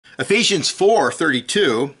Ephesians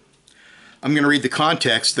 4:32, I'm going to read the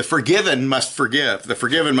context. The forgiven must forgive. The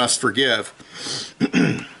forgiven must forgive.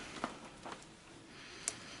 I'm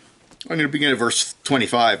going to begin at verse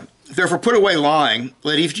 25. Therefore put away lying.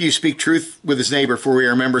 Let each of you speak truth with his neighbor, for we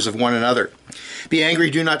are members of one another. Be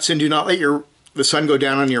angry, do not sin. Do not let the sun go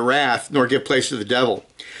down on your wrath, nor give place to the devil.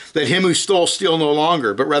 Let him who stole steal no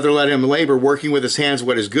longer, but rather let him labor, working with his hands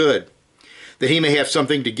what is good, that he may have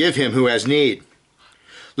something to give him who has need.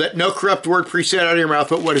 Let no corrupt word proceed out of your mouth,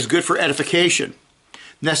 but what is good for edification,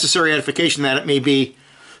 necessary edification, that it may be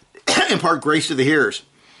impart grace to the hearers.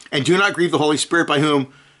 And do not grieve the Holy Spirit,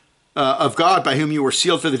 of God, by whom you were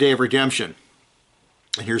sealed for the day of redemption.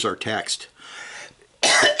 And here's our text.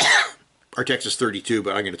 Our text is 32,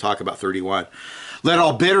 but I'm going to talk about 31. Let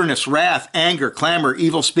all bitterness, wrath, anger, clamor,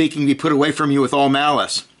 evil speaking be put away from you with all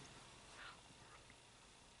malice.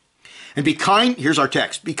 And be kind, here's our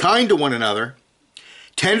text, be kind to one another,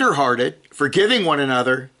 tender-hearted, forgiving one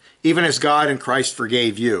another, even as God in Christ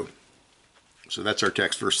forgave you. So that's our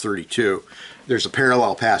text, verse 32. There's a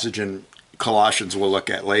parallel passage in Colossians we'll look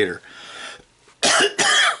at later.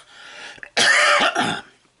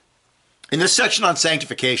 In this section on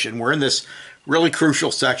sanctification, we're in this really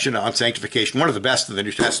crucial section on sanctification, one of the best in the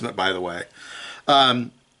New Testament, by the way.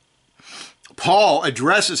 Paul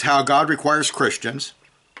addresses how God requires Christians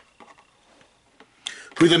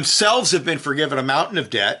who themselves have been forgiven a mountain of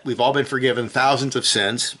debt. We've all been forgiven thousands of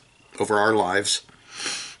sins over our lives.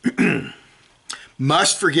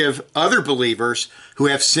 Must forgive other believers who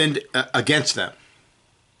have sinned against them.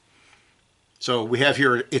 So we have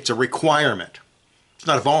here, it's a requirement. It's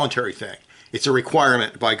not a voluntary thing. It's a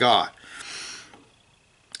requirement by God.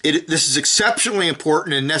 This is exceptionally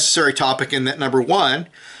important and necessary topic in that, number one,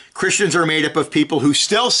 Christians are made up of people who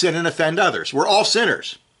still sin and offend others. We're all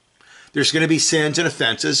sinners. There's going to be sins and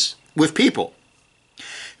offenses with people.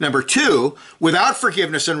 Number two, without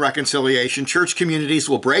forgiveness and reconciliation, church communities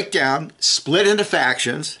will break down, split into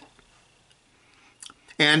factions,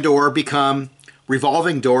 and or become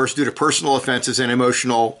revolving doors due to personal offenses and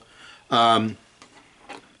emotional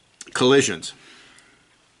collisions.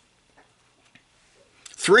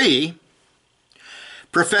 Three,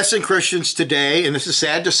 professing Christians today, and this is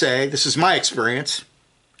sad to say, this is my experience,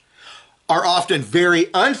 are often very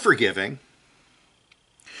unforgiving,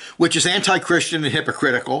 which is anti-Christian and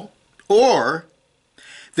hypocritical, or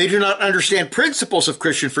they do not understand principles of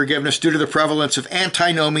Christian forgiveness due to the prevalence of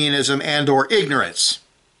antinomianism and or ignorance.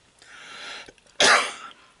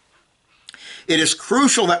 It is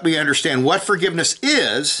crucial that we understand what forgiveness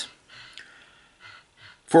is,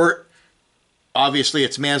 for obviously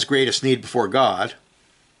it's man's greatest need before God,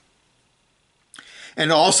 and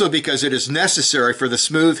also because it is necessary for the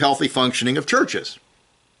smooth, healthy functioning of churches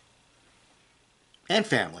and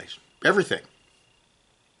families, everything.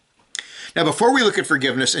 Now, before we look at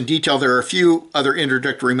forgiveness in detail, there are a few other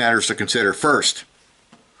introductory matters to consider. First,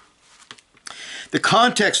 the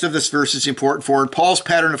context of this verse is important for in Paul's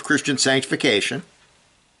pattern of Christian sanctification,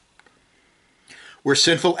 where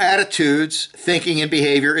sinful attitudes, thinking, and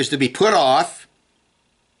behavior is to be put off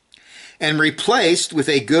and replaced with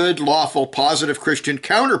a good, lawful, positive Christian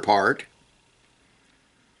counterpart.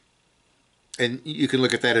 And you can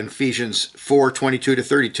look at that in Ephesians 4:22 to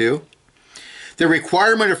 32. The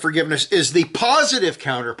requirement of forgiveness is the positive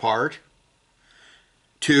counterpart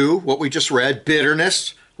to what we just read: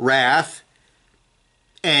 bitterness, wrath,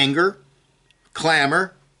 anger,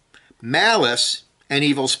 clamor, malice, and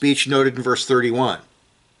evil speech, noted in verse 31.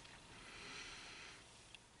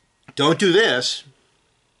 Don't do this.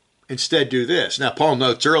 Instead, do this. Now, Paul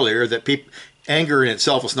notes earlier that anger in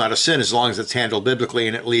itself is not a sin as long as it's handled biblically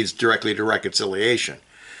and it leads directly to reconciliation.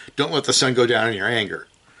 Don't let the sun go down in your anger.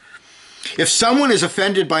 If someone is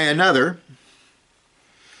offended by another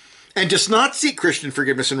and does not seek Christian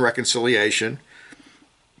forgiveness and reconciliation,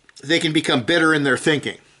 they can become bitter in their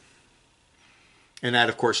thinking. And that,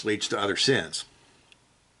 of course, leads to other sins.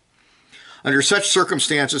 Under such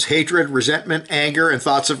circumstances, hatred, resentment, anger, and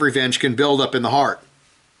thoughts of revenge can build up in the heart.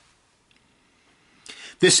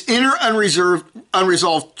 This inner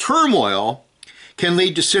unresolved turmoil can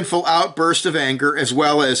lead to sinful outbursts of anger as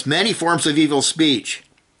well as many forms of evil speech,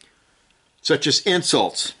 such as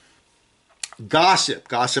insults, gossip.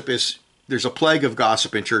 There's a plague of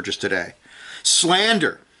gossip in churches today.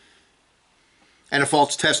 Slander, and a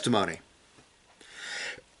false testimony.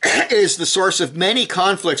 It is the source of many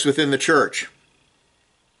conflicts within the church.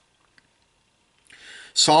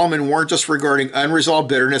 Solomon warns us regarding unresolved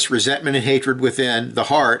bitterness, resentment, and hatred within the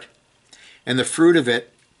heart, and the fruit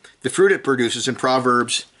it produces in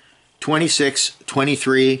Proverbs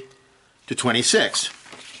 26:23 to 26.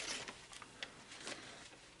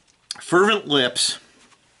 Fervent lips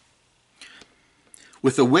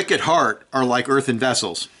with a wicked heart are like earthen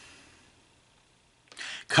vessels,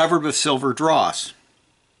 covered with silver dross.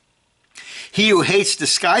 He who hates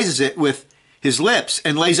disguises it with his lips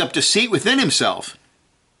and lays up deceit within himself.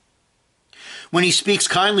 When he speaks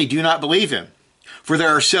kindly, do not believe him, for there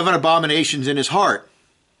are 7 abominations in his heart.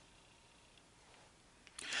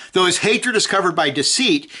 Though his hatred is covered by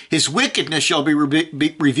deceit, his wickedness shall be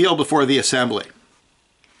revealed before the assembly.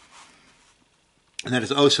 And that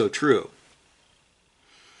is oh so true.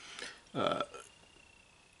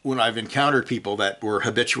 When I've encountered people that were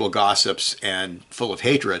habitual gossips and full of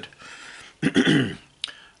hatred, they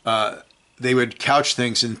would couch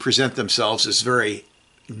things and present themselves as very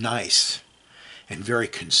nice and very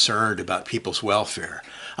concerned about people's welfare.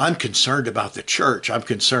 I'm concerned about the church. I'm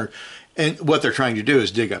concerned. And what they're trying to do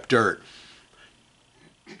is dig up dirt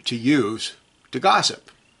to use to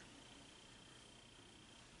gossip.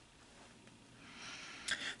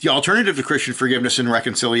 The alternative to Christian forgiveness and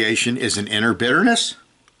reconciliation is an inner bitterness,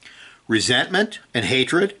 resentment, and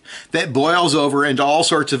hatred that boils over into all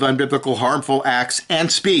sorts of unbiblical, harmful acts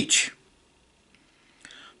and speech.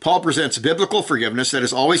 Paul presents biblical forgiveness that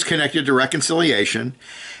is always connected to reconciliation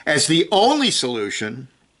as the only solution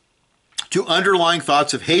to underlying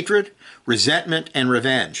thoughts of hatred, resentment, and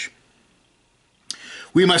revenge.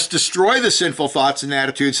 We must destroy the sinful thoughts and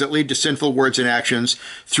attitudes that lead to sinful words and actions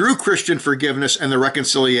through Christian forgiveness and the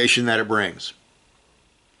reconciliation that it brings.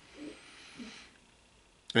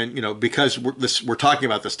 And, you know, because we're talking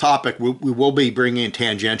about this topic, we will be bringing in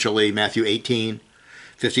tangentially Matthew 18,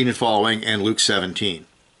 15 and following, and Luke 17.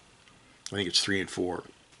 I think it's 3 and 4.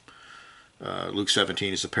 Luke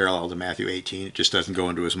 17 is a parallel to Matthew 18. It just doesn't go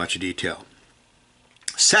into as much detail.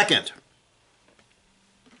 Second,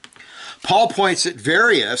 Paul points at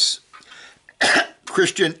various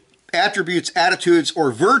Christian attributes, attitudes,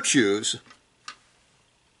 or virtues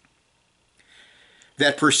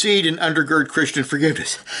that precede and undergird Christian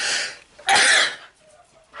forgiveness.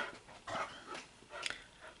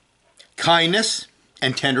 Kindness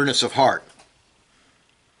and tenderness of heart.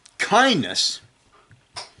 Kindness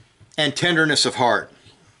and tenderness of heart.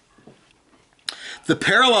 The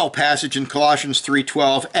parallel passage in Colossians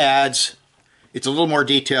 3:12 adds, it's a little more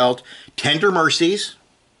detailed, tender mercies,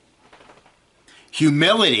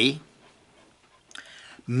 humility,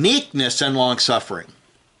 meekness, and long-suffering.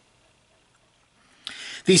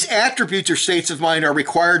 These attributes or states of mind are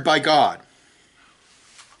required by God.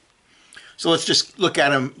 So let's just look at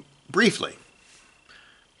them briefly.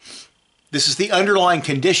 This is the underlying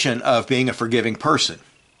condition of being a forgiving person,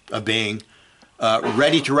 of being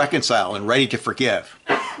ready to reconcile and ready to forgive.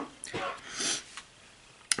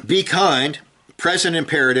 Be kind, present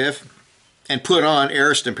imperative, and put on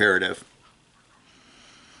aorist imperative.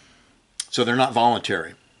 So they're not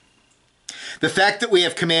voluntary. The fact that we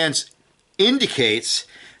have commands indicates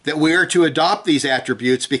that we are to adopt these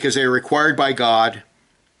attributes because they are required by God,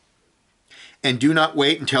 and do not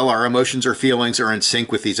wait until our emotions or feelings are in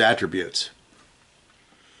sync with these attributes.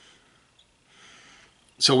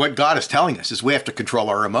 So what God is telling us is we have to control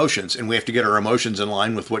our emotions, and we have to get our emotions in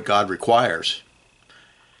line with what God requires.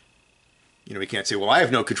 You know, we can't say, well, I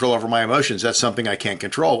have no control over my emotions. That's something I can't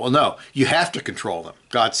control. Well, no, you have to control them.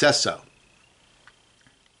 God says so.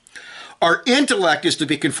 Our intellect is to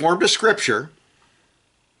be conformed to Scripture,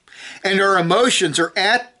 and our emotions or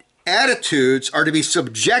attitudes are to be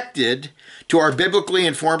subjected to our biblically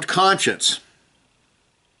informed conscience.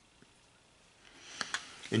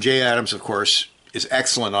 And Jay Adams, of course, is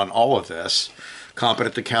excellent on all of this.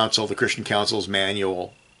 Competent to Counsel, the Christian Counsel's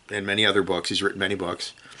Manual, and many other books. He's written many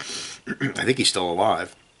books. I think he's still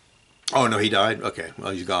alive. Oh, no, he died? Okay,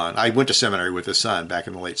 well, he's gone. I went to seminary with his son back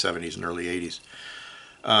in the late 70s and early 80s.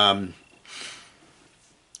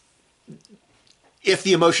 If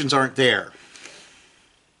the emotions aren't there,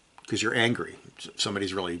 because you're angry,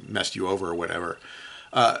 somebody's really messed you over or whatever,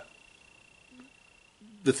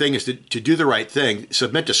 the thing is to do the right thing,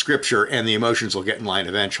 submit to Scripture, and the emotions will get in line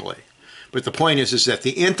eventually. But the point is that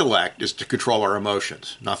the intellect is to control our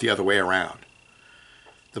emotions, not the other way around.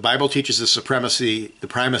 The Bible teaches the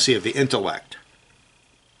primacy of the intellect.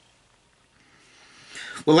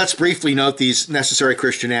 Well, let's briefly note these necessary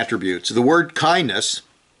Christian attributes. The word kindness,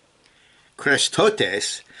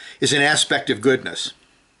 Christotes, is an aspect of goodness.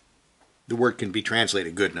 The word can be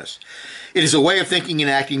translated goodness. It is a way of thinking and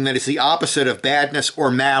acting that is the opposite of badness or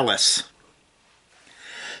malice.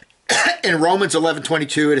 In Romans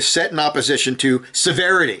 11:22, it is set in opposition to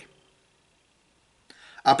severity,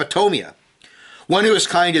 apotomia. One who is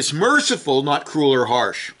kind is merciful, not cruel or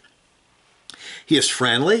harsh. He is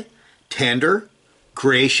friendly, tender,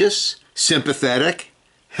 gracious, sympathetic,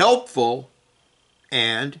 helpful,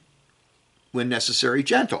 and, when necessary,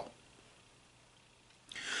 gentle.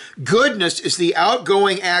 Goodness is the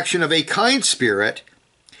outgoing action of a kind spirit.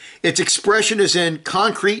 Its expression is in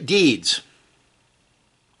concrete deeds.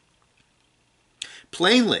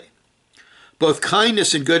 Plainly, both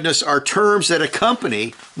kindness and goodness are terms that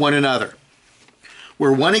accompany one another.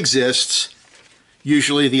 Where one exists,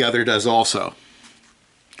 usually the other does also.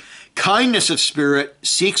 Kindness of spirit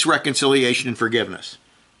seeks reconciliation and forgiveness.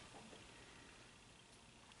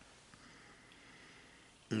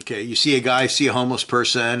 Okay, you see a homeless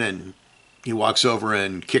person, and he walks over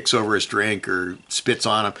and kicks over his drink or spits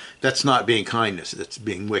on him. That's not being kindness. That's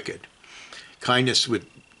being wicked. Kindness would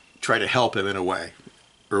try to help him in a way,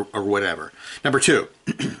 or whatever. Number 2,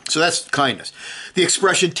 so that's kindness. The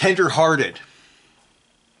expression tender-hearted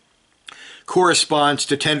corresponds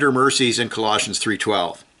to tender mercies in Colossians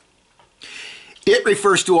 3:12. It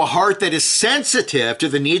refers to a heart that is sensitive to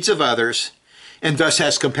the needs of others and thus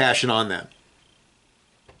has compassion on them.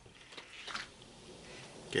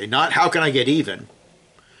 Okay, not how can I get even?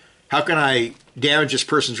 How can I damage this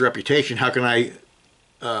person's reputation? How can I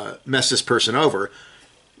mess this person over?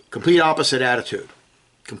 Complete opposite attitude.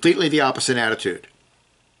 Completely the opposite attitude.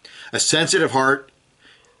 A sensitive heart,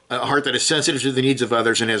 a heart that is sensitive to the needs of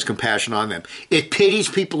others and has compassion on them. It pities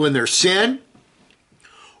people in their sin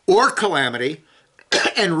or calamity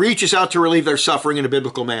and reaches out to relieve their suffering in a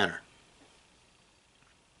biblical manner.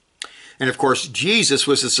 And of course, Jesus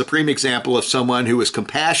was the supreme example of someone who was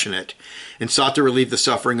compassionate and sought to relieve the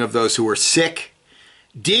suffering of those who were sick,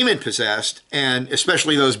 demon-possessed, and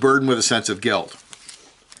especially those burdened with a sense of guilt.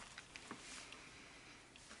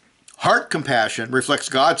 Heart compassion reflects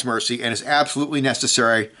God's mercy and is absolutely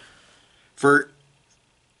necessary for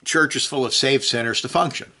churches full of saved sinners to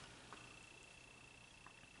function.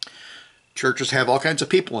 Churches have all kinds of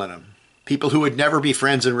people in them. People who would never be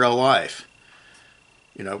friends in real life.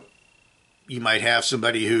 You know, you might have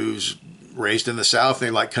somebody who's raised in the South, they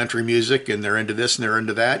like country music, and they're into this and they're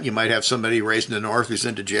into that. You might have somebody raised in the North who's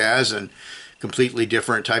into jazz, and completely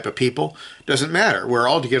different type of people. Doesn't matter. We're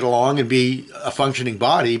all to get along and be a functioning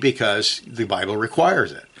body because the Bible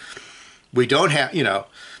requires it. We don't have,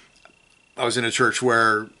 I was in a church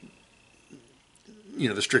where,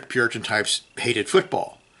 the strict Puritan types hated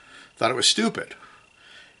football, thought it was stupid,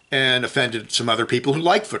 and offended some other people who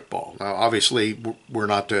liked football. Now, obviously, we're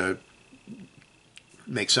not to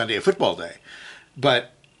make Sunday a football day,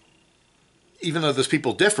 but even though those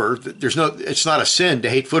people differ, it's not a sin to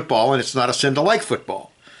hate football, and it's not a sin to like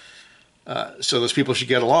football. So those people should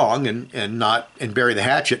get along and bury the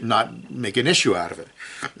hatchet and not make an issue out of it.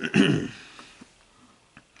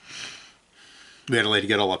 We had a lady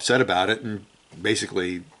get all upset about it and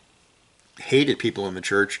basically hated people in the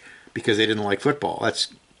church because they didn't like football.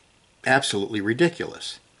 That's absolutely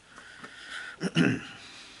ridiculous.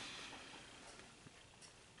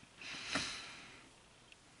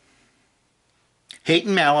 Hate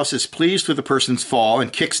and malice is pleased with a person's fall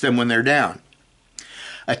and kicks them when they're down.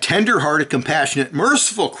 A tender-hearted, compassionate,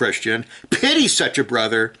 merciful Christian pities such a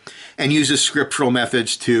brother and uses scriptural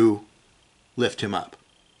methods to lift him up.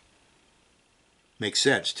 Makes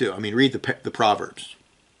sense, too. I mean, read the Proverbs.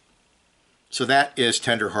 So that is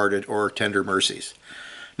tender-hearted or tender mercies.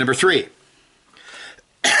 Number 3,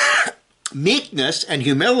 meekness and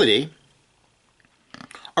humility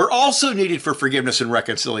are also needed for forgiveness and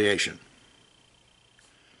reconciliation.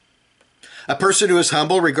 A person who is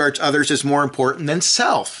humble regards others as more important than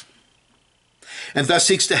self, and thus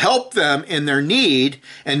seeks to help them in their need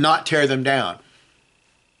and not tear them down.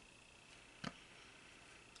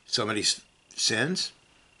 Somebody sins,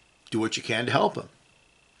 do what you can to help them.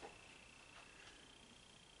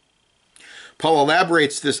 Paul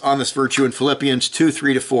elaborates on this virtue in Philippians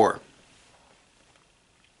 2:3-4.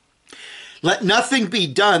 Let nothing be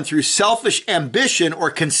done through selfish ambition or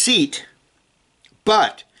conceit,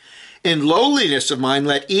 but in lowliness of mind,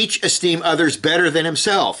 let each esteem others better than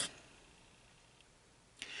himself.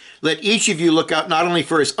 Let each of you look out not only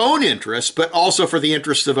for his own interests, but also for the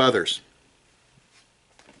interests of others.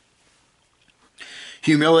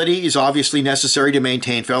 Humility is obviously necessary to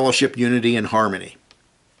maintain fellowship, unity, and harmony.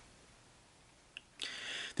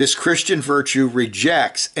 This Christian virtue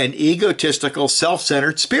rejects an egotistical,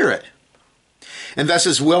 self-centered spirit, and thus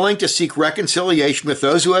is willing to seek reconciliation with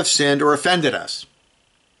those who have sinned or offended us.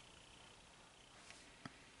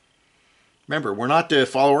 Remember, we're not to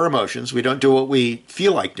follow our emotions. We don't do what we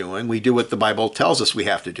feel like doing. We do what the Bible tells us we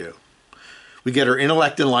have to do. We get our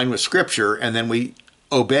intellect in line with Scripture, and then we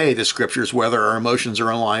obey the Scriptures whether our emotions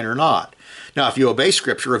are in line or not. Now, if you obey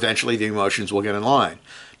Scripture, eventually the emotions will get in line.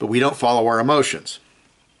 But we don't follow our emotions.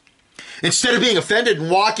 Instead of being offended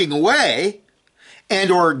and walking away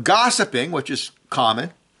and or gossiping, which is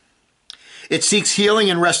common, it seeks healing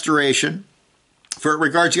and restoration, for it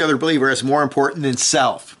regards the other believer as more important than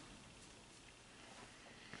self.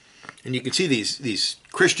 And you can see these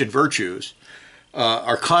Christian virtues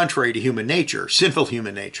are contrary to human nature, sinful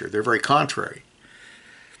human nature. They're very contrary.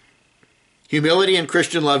 Humility in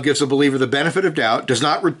Christian love gives a believer the benefit of doubt, does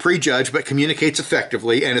not prejudge, but communicates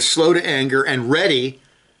effectively, and is slow to anger and ready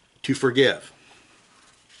to forgive.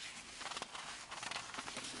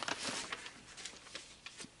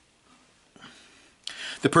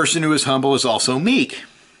 The person who is humble is also meek.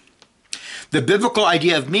 The biblical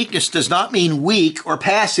idea of meekness does not mean weak or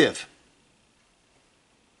passive.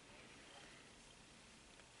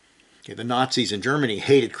 Okay, the Nazis in Germany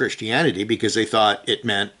hated Christianity because they thought it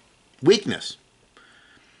meant weakness.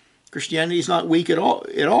 Christianity is not weak at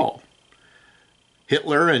all.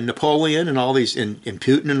 Hitler and Napoleon and all these, and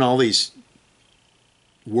Putin and all these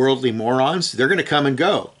worldly morons, they're going to come and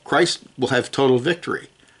go. Christ will have total victory.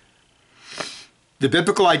 The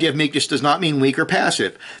biblical idea of meekness does not mean weak or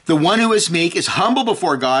passive. The one who is meek is humble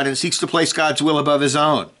before God and seeks to place God's will above his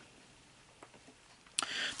own.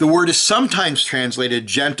 The word is sometimes translated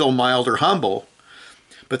gentle, mild, or humble,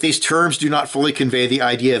 but these terms do not fully convey the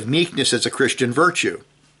idea of meekness as a Christian virtue.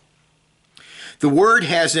 The word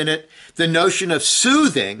has in it the notion of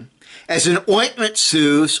soothing, as an ointment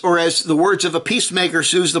soothes, or as the words of a peacemaker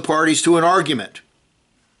soothes the parties to an argument.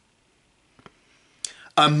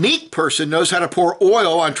 A meek person knows how to pour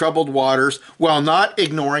oil on troubled waters while not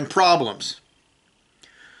ignoring problems.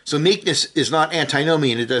 So meekness is not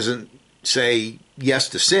antinomian. It doesn't say yes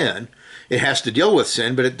to sin. It has to deal with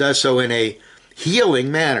sin, but it does so in a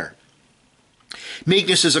healing manner.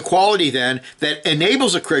 Meekness is a quality, then, that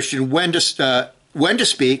enables a Christian when to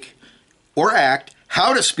speak or act,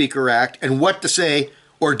 how to speak or act, and what to say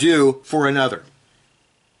or do for another.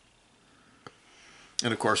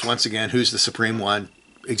 And of course, once again, who's the supreme one?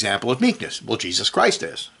 Example of meekness. Well, Jesus Christ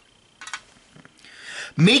is.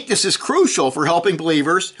 Meekness is crucial for helping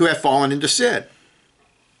believers who have fallen into sin.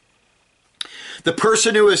 The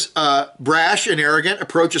person who is brash and arrogant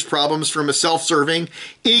approaches problems from a self-serving,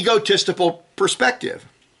 egotistical perspective.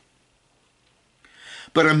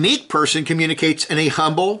 But a meek person communicates in a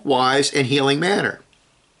humble, wise, and healing manner.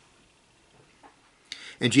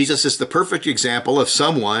 And Jesus is the perfect example of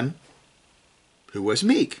someone who was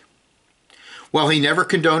meek. While he never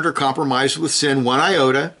condoned or compromised with sin one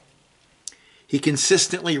iota, he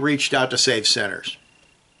consistently reached out to save sinners.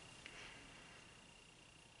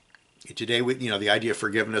 Today, the idea of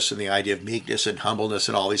forgiveness and the idea of meekness and humbleness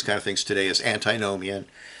and all these kind of things today is antinomian.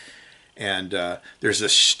 And there's a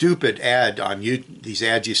stupid ad on these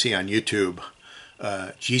ads you see on YouTube.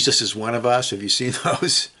 Jesus is one of us. Have you seen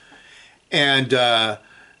those? And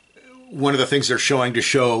one of the things they're showing to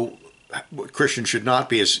show what Christians should not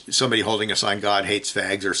be is somebody holding a sign, God hates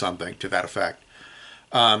fags, or something to that effect.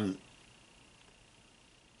 That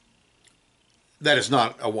is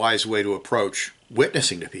not a wise way to approach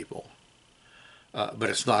witnessing to people. But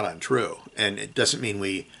it's not untrue. And it doesn't mean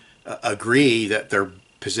we agree that their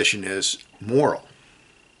position is moral.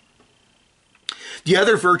 The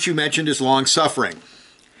other virtue mentioned is long-suffering,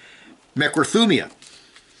 mekrithumia.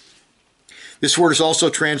 This word is also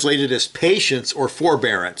translated as patience or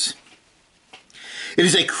forbearance. It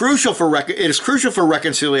is crucial for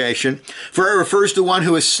reconciliation, for it refers to one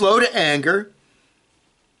who is slow to anger,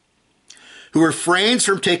 who refrains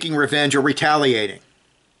from taking revenge or retaliating.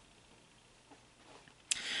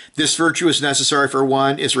 This virtue is necessary for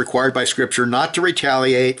one is required by Scripture not to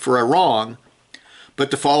retaliate for a wrong,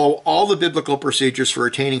 but to follow all the biblical procedures for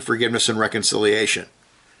attaining forgiveness and reconciliation.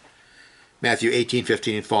 Matthew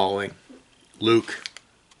 18:15 and following, Luke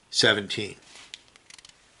 17.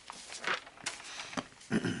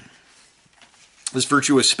 This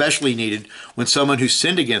virtue is especially needed when someone who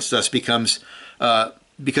sinned against us becomes,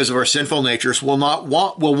 because of our sinful natures, will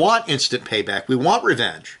want instant payback. We want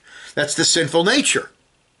revenge. That's the sinful nature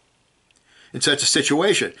in such a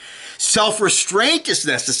situation. Self-restraint is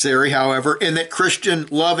necessary, however, in that Christian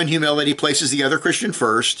love and humility places the other Christian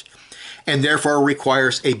first, and therefore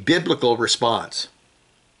requires a biblical response.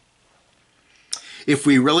 If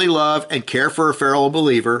we really love and care for a fellow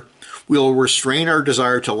believer, we will restrain our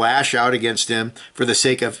desire to lash out against him for the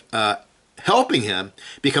sake of helping him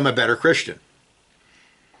become a better Christian.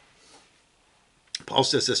 Paul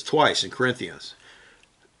says this twice in Corinthians,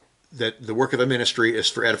 that the work of the ministry is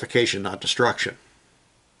for edification, not destruction.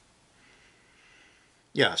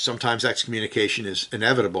 Yeah, sometimes excommunication is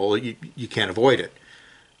inevitable. You can't avoid it.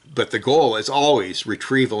 But the goal is always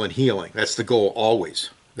retrieval and healing. That's the goal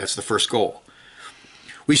always. That's the first goal.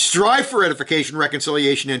 We strive for edification,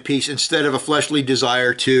 reconciliation, and peace instead of a fleshly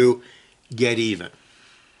desire to get even.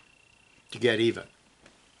 To get even.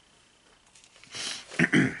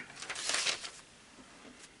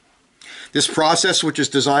 This process, which is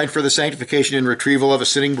designed for the sanctification and retrieval of a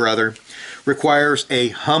sinning brother, requires a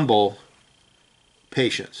humble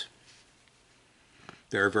patience.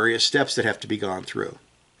 There are various steps that have to be gone through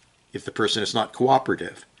if the person is not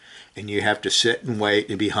cooperative. And you have to sit and wait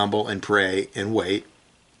and be humble and pray and wait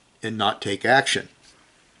and not take action,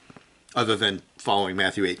 other than following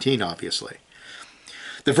Matthew 18, obviously.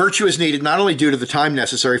 The virtue is needed not only due to the time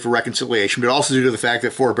necessary for reconciliation, but also due to the fact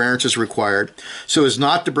that forbearance is required so as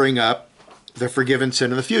not to bring up the forgiven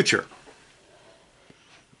sin in the future.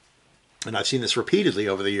 And I've seen this repeatedly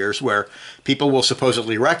over the years where people will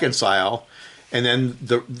supposedly reconcile, and then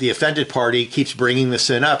the offended party keeps bringing the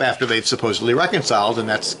sin up after they've supposedly reconciled, and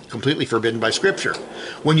that's completely forbidden by Scripture.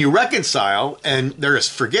 When you reconcile and there is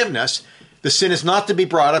forgiveness, the sin is not to be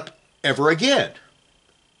brought up ever again.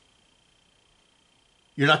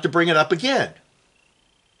 You're not to bring it up again.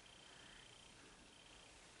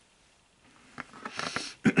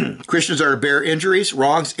 Christians are to bear injuries,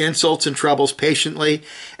 wrongs, insults, and troubles patiently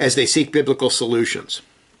as they seek biblical solutions.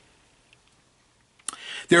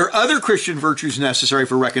 There are other Christian virtues necessary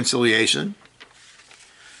for reconciliation,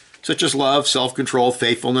 such as love, self-control,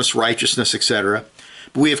 faithfulness, righteousness, etc.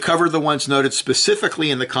 But we have covered the ones noted specifically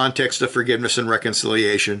in the context of forgiveness and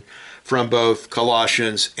reconciliation from both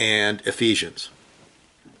Colossians and Ephesians.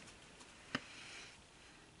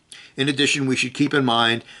 In addition, we should keep in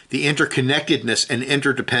mind the interconnectedness and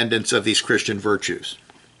interdependence of these Christian virtues.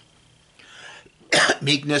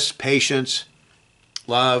 Meekness, patience,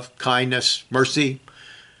 love, kindness, mercy,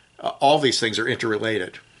 all these things are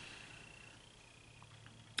interrelated.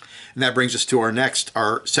 And that brings us to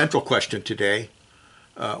our central question today.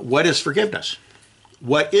 What is forgiveness?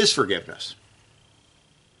 What is forgiveness?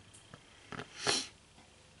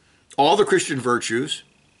 All the Christian virtues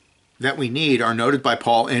that we need are noted by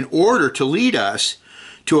Paul in order to lead us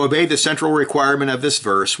to obey the central requirement of this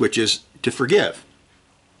verse, which is to forgive.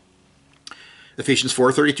 Ephesians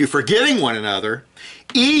 4:32, forgiving one another,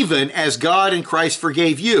 even as God in Christ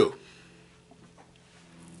forgave you.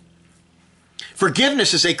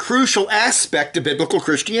 Forgiveness is a crucial aspect of biblical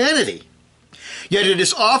Christianity, yet it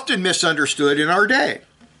is often misunderstood in our day.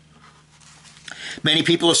 Many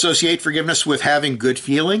people associate forgiveness with having good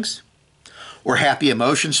feelings or happy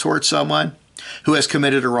emotions towards someone who has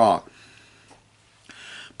committed a wrong.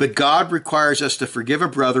 But God requires us to forgive a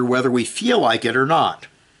brother whether we feel like it or not,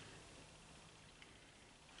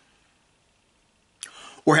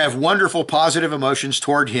 or have wonderful positive emotions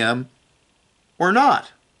toward him or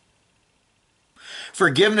not.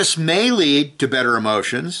 Forgiveness may lead to better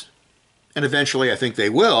emotions, and eventually I think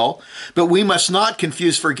they will, but we must not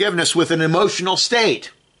confuse forgiveness with an emotional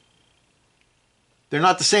state. They're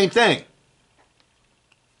not the same thing.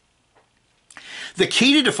 The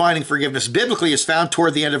key to defining forgiveness biblically is found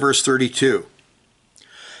toward the end of verse 32.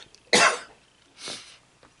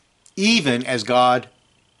 Even as God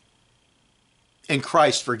in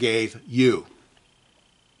Christ forgave you.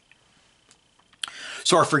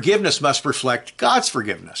 So our forgiveness must reflect God's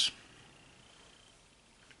forgiveness.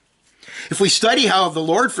 If we study how the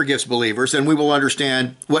Lord forgives believers, then we will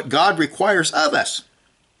understand what God requires of us.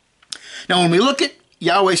 Now, when we look at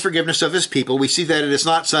Yahweh's forgiveness of his people, we see that it is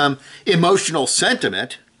not some emotional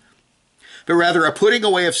sentiment, but rather a putting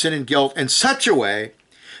away of sin and guilt in such a way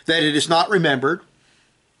that it is not remembered,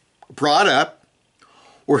 brought up,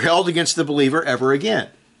 or held against the believer ever again.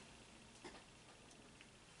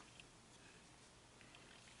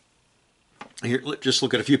 Here, just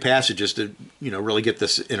look at a few passages to really get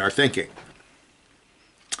this in our thinking.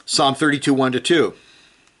 Psalm 32,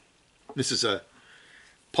 1-2.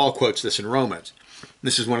 Paul quotes this in Romans.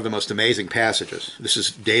 This is one of the most amazing passages. This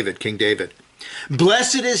is David, King David.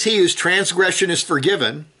 Blessed is he whose transgression is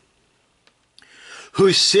forgiven,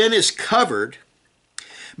 whose sin is covered.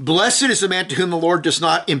 Blessed is the man to whom the Lord does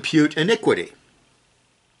not impute iniquity.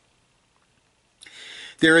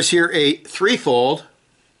 There is here a threefold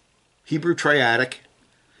Hebrew triadic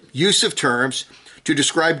use of terms to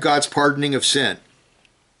describe God's pardoning of sin.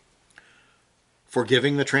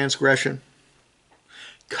 Forgiving the transgression,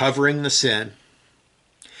 covering the sin,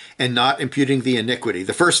 and not imputing the iniquity.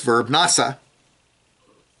 The first verb, nasa,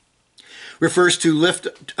 refers to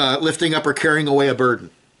lifting up or carrying away a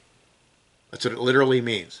burden. That's what it literally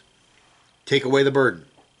means. Take away the burden.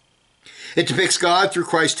 It depicts God through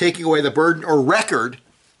Christ taking away the burden or record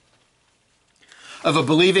of a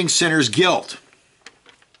believing sinner's guilt.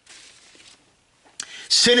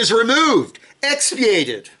 Sin is removed,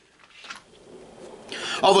 expiated.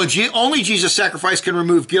 Although only Jesus' sacrifice can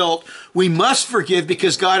remove guilt, we must forgive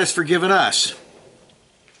because God has forgiven us.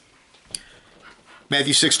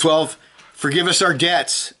 Matthew 6:12, forgive us our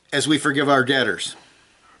debts as we forgive our debtors.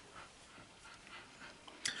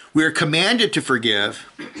 We are commanded to forgive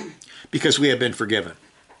because we have been forgiven.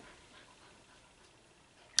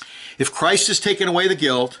 If Christ has taken away the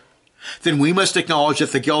guilt, then we must acknowledge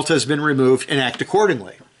that the guilt has been removed and act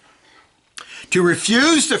accordingly. To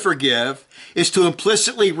refuse to forgive is to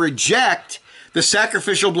implicitly reject the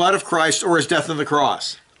sacrificial blood of Christ or his death on the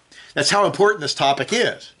cross. That's how important this topic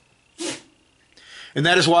is. And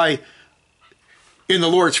that is why in the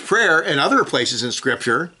Lord's Prayer and other places in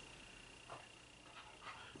Scripture,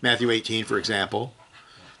 Matthew 18, for example,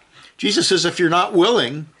 Jesus says if you're not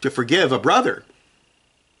willing to forgive a brother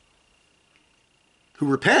who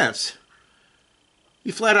repents,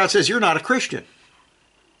 he flat out says you're not a Christian.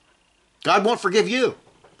 God won't forgive you.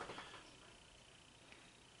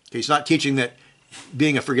 He's not teaching that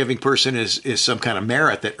being a forgiving person is some kind of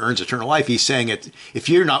merit that earns eternal life. He's saying it, if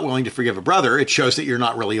you're not willing to forgive a brother, it shows that you're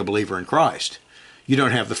not really a believer in Christ. You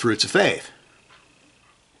don't have the fruits of faith.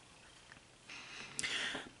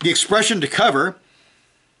 The expression to cover,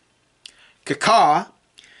 kaka,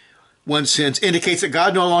 one's sins, indicates that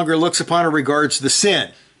God no longer looks upon or regards the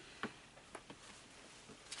sin.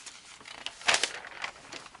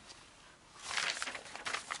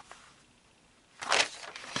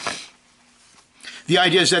 The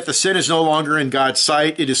idea is that the sin is no longer in God's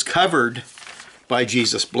sight. It is covered by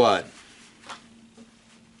Jesus' blood.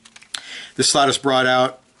 This thought is brought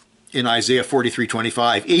out in Isaiah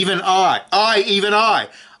 43:25. Even I,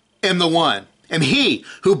 am the one, am he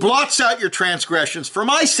who blots out your transgressions for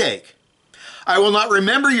my sake. I will not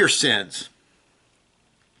remember your sins.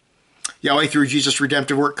 Yahweh, through Jesus'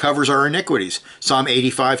 redemptive work, covers our iniquities, Psalm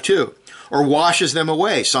 85:2, or washes them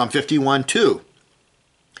away, Psalm 51:2.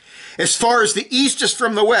 As far as the east is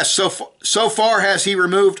from the west, so far has he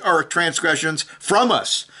removed our transgressions from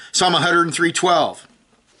us, Psalm 103:12.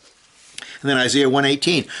 And then Isaiah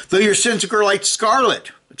 1:18, though your sins are like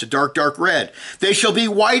scarlet, it's a dark, dark red, they shall be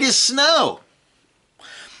white as snow.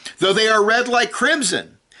 Though they are red like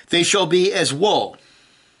crimson, they shall be as wool.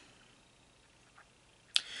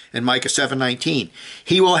 And Micah 7:19,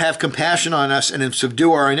 he will have compassion on us and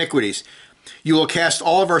subdue our iniquities. You will cast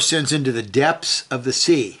all of our sins into the depths of the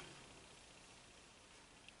sea.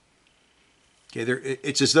 Okay,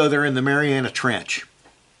 it's as though they're in the Mariana Trench.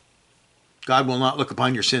 God will not look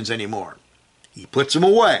upon your sins anymore. He puts them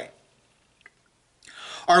away.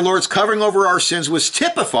 Our Lord's covering over our sins was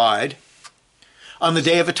typified on the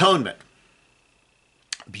Day of Atonement.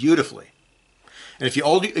 Beautifully. And if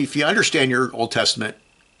you understand your Old Testament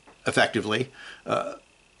effectively,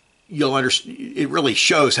 you'll understand. It really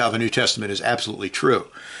shows how the New Testament is absolutely true.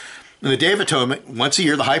 On the Day of Atonement, once a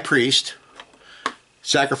year, the high priest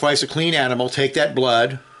sacrifice a clean animal, take that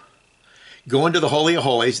blood, go into the Holy of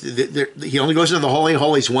Holies. He only goes into the Holy of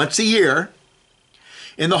Holies once a year.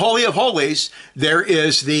 In the Holy of Holies, there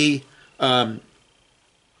is the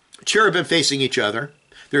cherubim facing each other.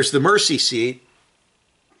 There's the mercy seat,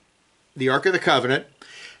 the Ark of the Covenant.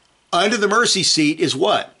 Under the mercy seat is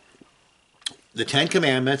what? The Ten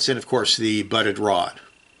Commandments and, of course, the budded rod.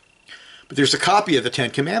 But there's a copy of the Ten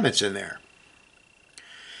Commandments in there.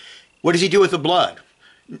 What does he do with the blood?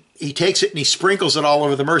 He takes it and he sprinkles it all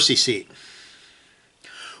over the mercy seat.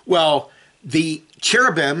 Well, the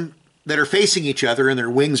cherubim that are facing each other and their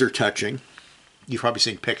wings are touching, you've probably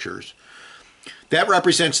seen pictures, that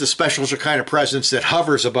represents the special Shekinah presence that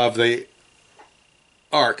hovers above the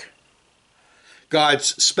ark.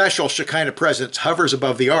 God's special Shekinah presence hovers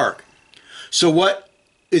above the ark. So what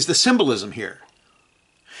is the symbolism here?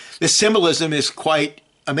 The symbolism is quite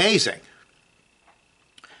amazing.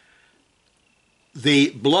 The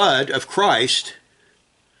blood of Christ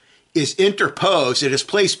is interposed, it is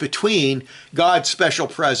placed between God's special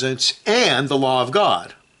presence and the law of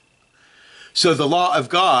God. So the law of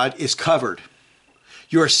God is covered.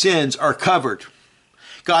 Your sins are covered.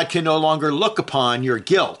 God can no longer look upon your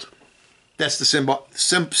guilt. That's the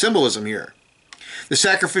symbolism here. The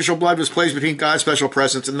sacrificial blood was placed between God's special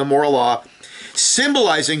presence and the moral law,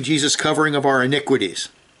 symbolizing Jesus' covering of our iniquities.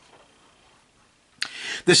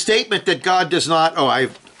 The statement that God does not,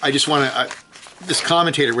 I just want to, this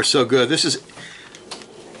commentator was so good. This is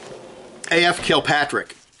A.F.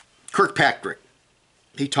 Kirkpatrick.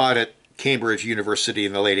 He taught at Cambridge University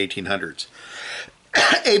in the late 1800s.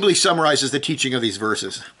 Ably summarizes the teaching of these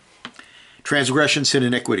verses. Transgression, sin,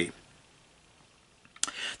 iniquity.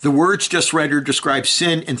 The words just rendered describe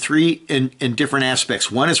sin in different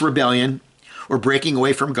aspects. One is rebellion, or breaking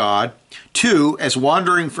away from God. Two, as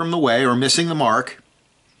wandering from the way, or missing the mark.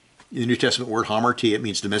 The New Testament word hamartia, it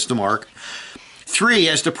means to miss the mark. 3,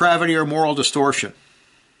 as depravity or moral distortion.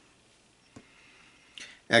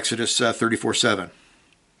 Exodus 34:7.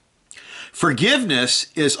 Forgiveness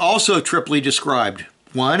is also triply described.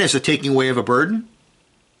 1, as the taking away of a burden.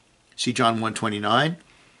 See John 1:29.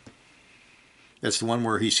 That's the one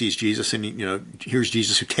where he sees Jesus, and here's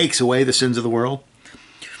Jesus who takes away the sins of the world.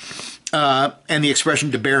 And the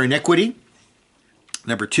expression to bear iniquity.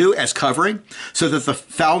 Number 2, as covering, so that the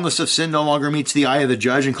foulness of sin no longer meets the eye of the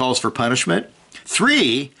judge and calls for punishment.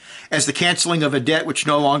 3, as the canceling of a debt which is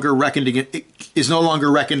no longer reckoned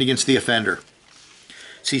against the offender.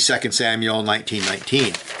 See 2 Samuel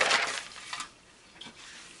 19:19.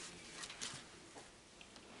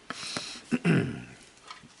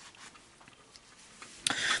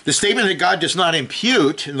 The statement that God does not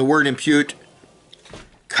impute, and the word impute,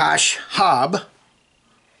 kashhab,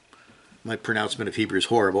 my pronouncement of Hebrew is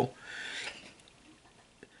horrible,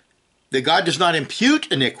 that God does not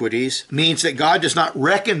impute iniquities means that God does not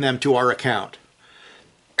reckon them to our account.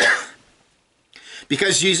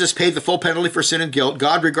 Because Jesus paid the full penalty for sin and guilt,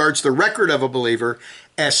 God regards the record of a believer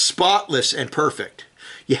as spotless and perfect.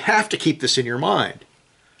 You have to keep this in your mind.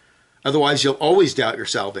 Otherwise, you'll always doubt your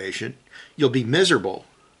salvation. You'll be miserable.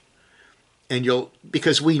 And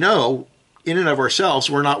because we know, in and of ourselves,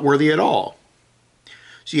 we're not worthy at all.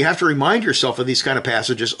 So you have to remind yourself of these kind of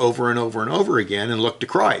passages over and over and over again and look to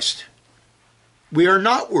Christ. We are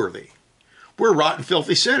not worthy. We're rotten,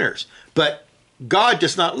 filthy sinners. But God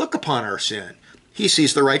does not look upon our sin. He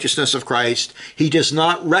sees the righteousness of Christ. He does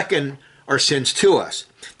not reckon our sins to us.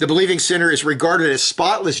 The believing sinner is regarded as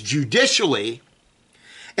spotless judicially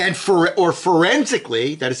and or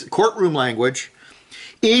forensically, that is courtroom language,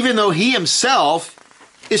 even though he himself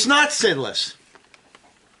is not sinless.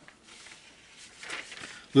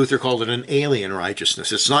 Luther called it an alien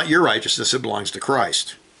righteousness. It's not your righteousness, it belongs to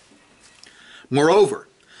Christ. Moreover,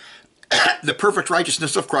 the perfect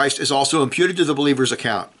righteousness of Christ is also imputed to the believer's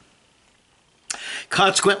account.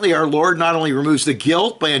 Consequently, our Lord not only removes the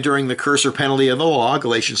guilt by enduring the curse or penalty of the law,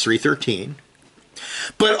 Galatians 3:13,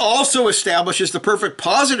 but also establishes the perfect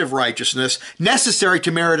positive righteousness necessary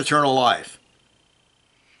to merit eternal life.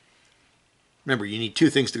 Remember, you need 2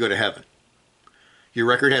 things to go to heaven. Your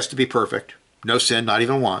record has to be perfect, no sin, not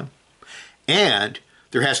even one, and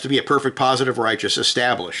there has to be a perfect positive righteous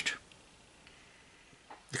established.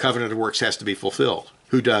 The covenant of works has to be fulfilled.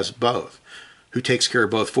 Who does both? Who takes care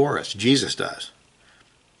of both for us? Jesus does.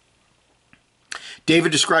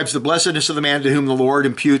 David describes the blessedness of the man to whom the Lord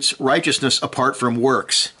imputes righteousness apart from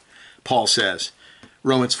works, Paul says,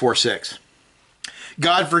 Romans 4:6.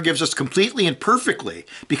 God forgives us completely and perfectly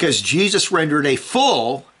because Jesus rendered a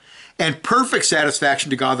full and perfect satisfaction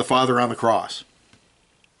to God the Father on the cross.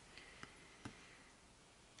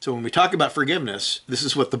 So when we talk about forgiveness, this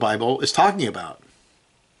is what the Bible is talking about.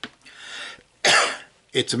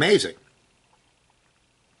 It's amazing.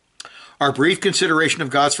 Our brief consideration of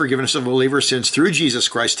God's forgiveness of a believer's sins through Jesus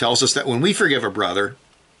Christ tells us that when we forgive a brother,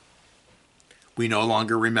 we no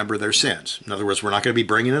longer remember their sins. In other words, we're not going to be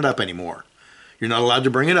bringing it up anymore. You're not allowed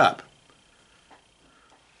to bring it up.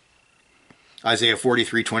 Isaiah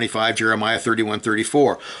 43:25, Jeremiah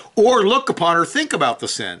 31:34. Or look upon or think about the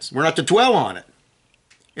sins. We're not to dwell on it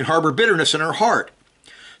and harbor bitterness in our heart.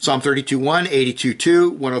 Psalm 32:1,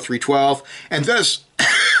 82:2, 103:12. And thus,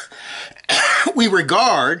 we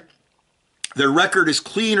regard their record as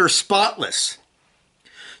clean or spotless.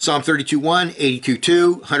 Psalm 32:1,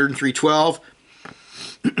 82:2, 103:12.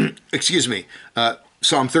 Excuse me.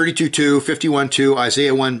 Psalm 32:2, 51:2,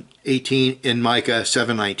 Isaiah 1:18, and Micah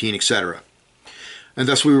 7:19, etc. And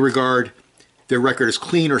thus we regard their record as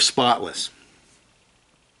clean or spotless.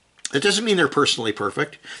 It doesn't mean they're personally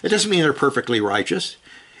perfect. It doesn't mean they're perfectly righteous.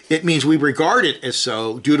 It means we regard it as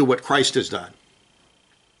so due to what Christ has done.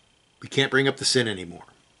 We can't bring up the sin anymore.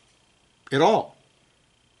 At all.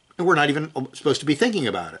 And we're not even supposed to be thinking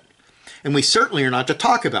about it. And we certainly are not to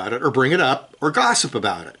talk about it or bring it up or gossip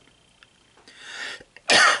about it.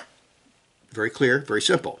 Very clear, very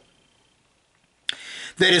simple.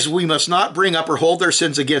 That is, we must not bring up or hold their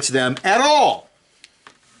sins against them at all.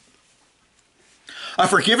 A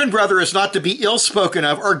forgiven brother is not to be ill spoken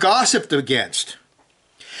of or gossiped against.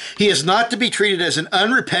 He is not to be treated as an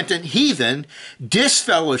unrepentant heathen,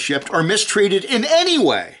 disfellowshipped, or mistreated in any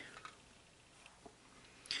way.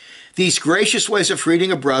 These gracious ways of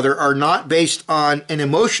treating a brother are not based on an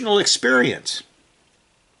emotional experience,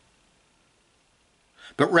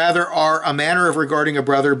 but rather are a manner of regarding a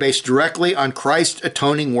brother based directly on Christ's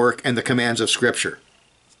atoning work and the commands of Scripture.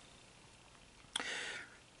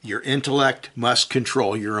 Your intellect must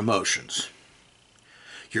control your emotions.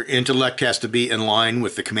 Your intellect has to be in line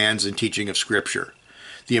with the commands and teaching of Scripture.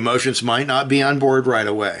 The emotions might not be on board right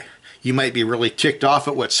away. You might be really ticked off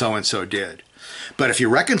at what so-and-so did. But if you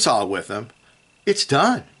reconcile with them, it's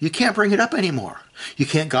done. You can't bring it up anymore. You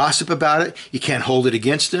can't gossip about it. You can't hold it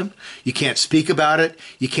against them. You can't speak about it.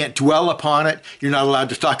 You can't dwell upon it. You're not allowed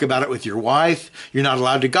to talk about it with your wife. You're not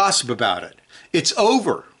allowed to gossip about it. It's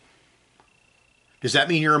over. Does that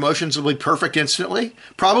mean your emotions will be perfect instantly?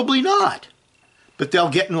 Probably not. But they'll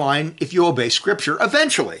get in line if you obey Scripture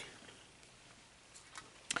eventually.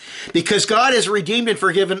 Because God has redeemed and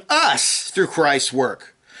forgiven us through Christ's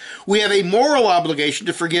work, we have a moral obligation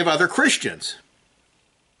to forgive other Christians.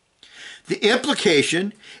 The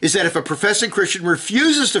implication is that if a professing Christian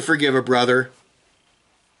refuses to forgive a brother,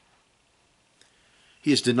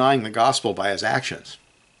 he is denying the gospel by his actions.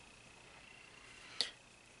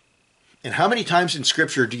 And how many times in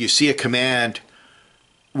Scripture do you see a command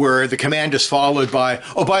where the command is followed by,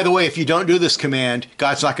 oh, by the way, if you don't do this command,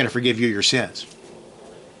 God's not going to forgive you your sins?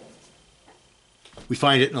 We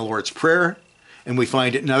find it in the Lord's Prayer, and we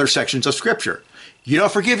find it in other sections of Scripture. You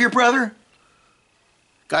don't forgive your brother?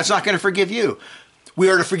 God's not going to forgive you. We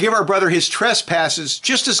are to forgive our brother his trespasses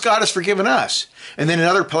just as God has forgiven us. And then in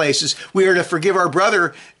other places, we are to forgive our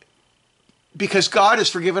brother because God has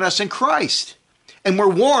forgiven us in Christ. And we're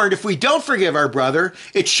warned if we don't forgive our brother,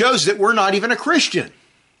 it shows that we're not even a Christian.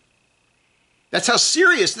 That's how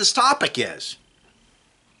serious this topic is.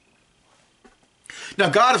 Now,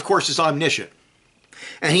 God, of course, is omniscient.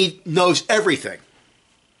 And he knows everything.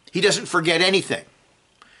 He doesn't forget anything.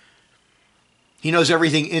 He knows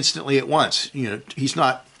everything instantly at once. You know, he's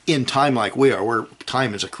not in time like we are, where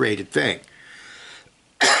time is a created thing.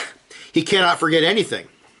 He cannot forget anything.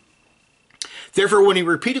 Therefore, when he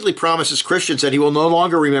repeatedly promises Christians that he will no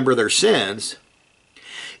longer remember their sins,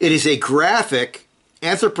 it is a graphic,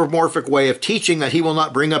 anthropomorphic way of teaching that he will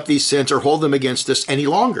not bring up these sins or hold them against us any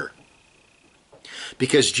longer,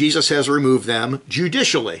 because Jesus has removed them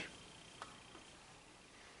judicially.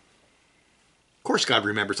 Of course, God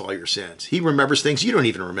remembers all your sins. He remembers things you don't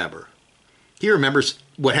even remember. He remembers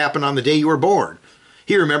what happened on the day you were born.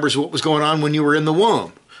 He remembers what was going on when you were in the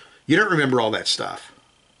womb. You don't remember all that stuff.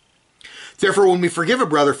 Therefore, when we forgive a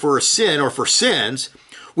brother for a sin or for sins,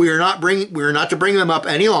 we are not to bring them up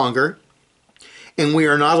any longer, and we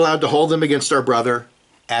are not allowed to hold them against our brother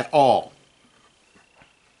at all.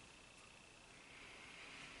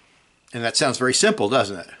 And that sounds very simple,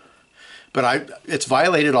 doesn't it? But it's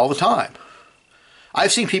violated all the time.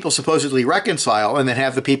 I've seen people supposedly reconcile and then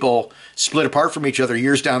have the people split apart from each other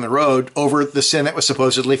years down the road over the sin that was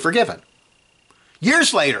supposedly forgiven.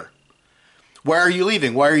 Years later. Why are you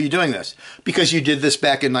leaving? Why are you doing this? Because you did this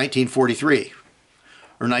back in 1943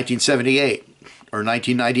 or 1978 or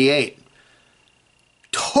 1998.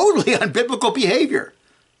 Totally unbiblical behavior.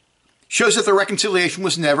 Shows that the reconciliation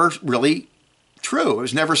was never really true. It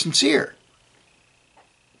was never sincere.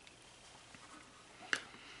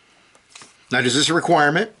 Now, does this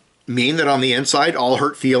requirement mean that on the inside all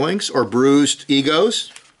hurt feelings or bruised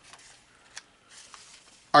egos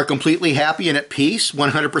are completely happy and at peace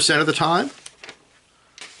 100% of the time?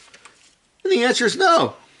 And the answer is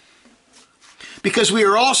no. Because we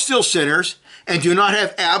are all still sinners and do not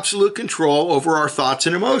have absolute control over our thoughts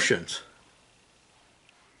and emotions.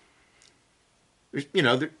 You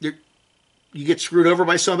know, you get screwed over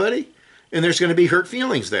by somebody, and there's going to be hurt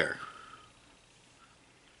feelings there.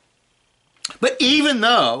 But even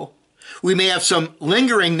though we may have some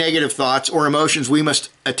lingering negative thoughts or emotions, we must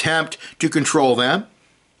attempt to control them,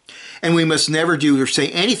 and we must never do or say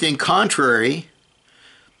anything contrary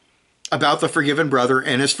about the forgiven brother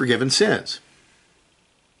and his forgiven sins.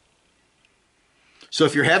 So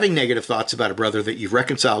if you're having negative thoughts about a brother that you've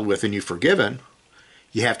reconciled with and you've forgiven,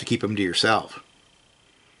 you have to keep them to yourself.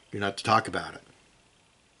 You're not to talk about it.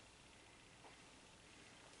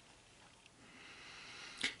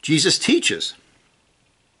 Jesus teaches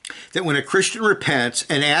that when a Christian repents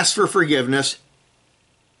and asks for forgiveness,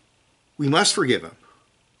 we must forgive him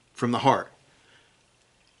from the heart.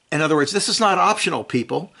 In other words, this is not optional,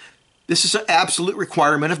 people. This is an absolute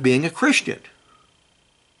requirement of being a Christian.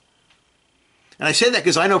 And I say that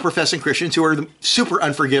because I know professing Christians who are super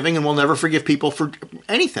unforgiving and will never forgive people for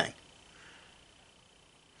anything.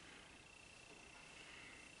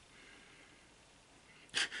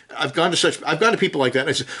 I've gone to people like that, and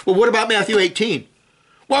I say, well, what about Matthew 18?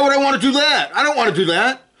 Why would I want to do that? I don't want to do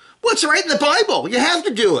that. Well, it's right in the Bible. You have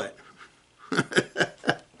to do it.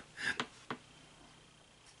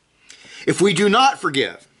 If we do not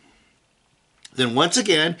forgive, then once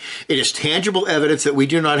again, it is tangible evidence that we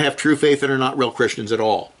do not have true faith and are not real Christians at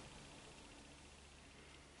all.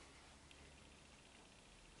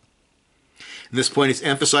 And this point is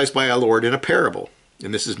emphasized by our Lord in a parable.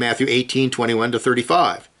 And this is Matthew 18:21 to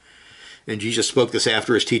 35. And Jesus spoke this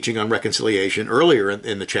after his teaching on reconciliation earlier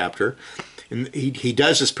in the chapter. And he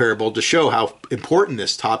does this parable to show how important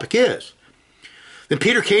this topic is. Then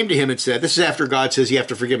Peter came to him and said, this is after God says you have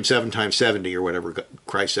to forgive him 7 times 70 or whatever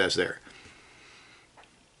Christ says there.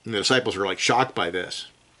 And the disciples were like shocked by this.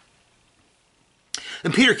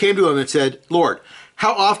 And Peter came to him and said, Lord,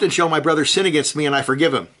 how often shall my brother sin against me and I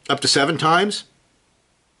forgive him? Up to 7 times?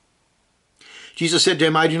 Jesus said to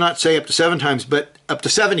him, I do not say up to 7 times, but up to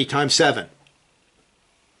 70 times 7.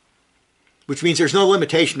 Which means there's no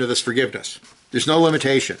limitation to this forgiveness. There's no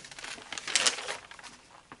limitation.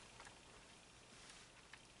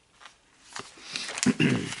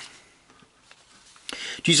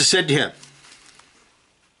 Jesus said to him,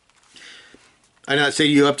 I do not say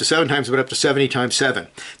to you up to 7 times, but up to 70 times 7.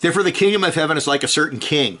 Therefore the kingdom of heaven is like a certain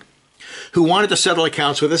king who wanted to settle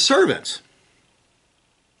accounts with his servants.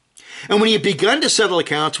 And when he had begun to settle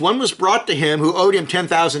accounts, one was brought to him who owed him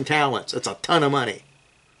 10,000 talents. That's a ton of money.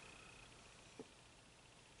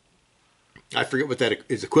 I forget what that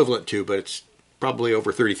is equivalent to, but it's probably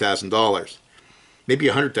over $30,000. Maybe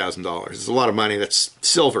 $100,000. It's a lot of money. That's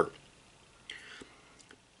silver.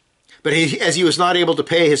 But as he was not able to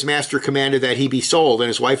pay, his master commanded that he be sold, and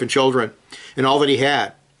his wife and children, and all that he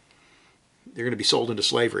had. They're going to be sold into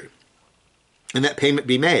slavery. And that payment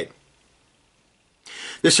be made.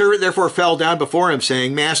 The servant therefore fell down before him,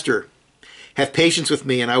 saying, Master, have patience with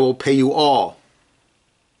me, and I will pay you all.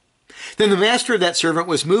 Then the master of that servant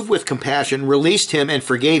was moved with compassion, released him, and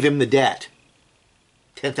forgave him the debt.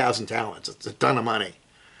 10,000 talents. It's a ton of money.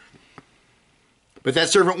 But that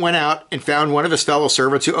servant went out and found one of his fellow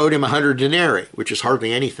servants who owed him 100 denarii, which is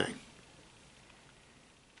hardly anything.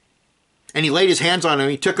 And he laid his hands on him.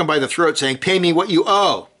 He took him by the throat, saying, Pay me what you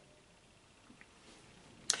owe.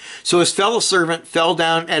 So his fellow servant fell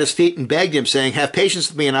down at his feet and begged him, saying, Have patience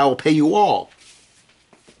with me, and I will pay you all.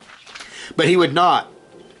 But he would not.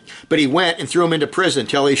 But he went and threw him into prison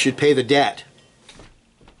till he should pay the debt.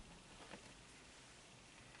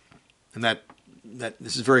 And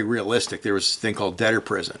this is very realistic. There was a thing called debtor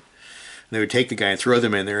prison. They would take the guy and throw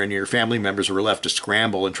them in there, and your family members were left to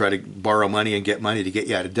scramble and try to borrow money and get money to get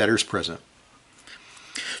you out of debtor's prison.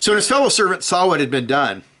 So when his fellow servants saw what had been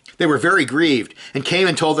done, they were very grieved and came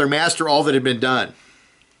and told their master all that had been done.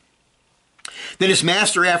 Then his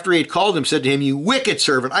master, after he had called him, said to him, You wicked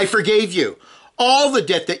servant, I forgave you all the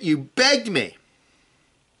debt that you begged me.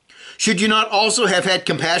 Should you not also have had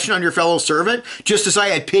compassion on your fellow servant, just as I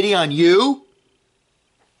had pity on you?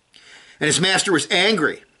 And his master was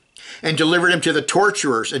angry and delivered him to the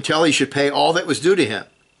torturers until he should pay all that was due to him.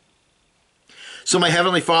 So my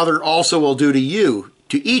heavenly Father also will do to you,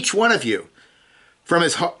 to each one of you, from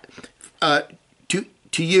his heart,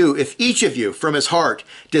 to you, if each of you from his heart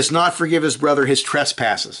does not forgive his brother his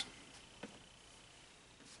trespasses.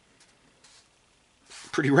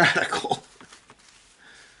 Pretty radical.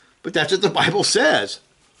 But that's what the Bible says.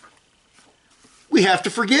 We have to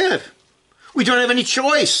forgive. We don't have any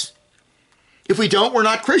choice. If we don't, we're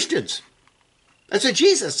not Christians. That's what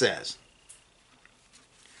Jesus says.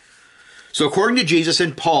 So according to Jesus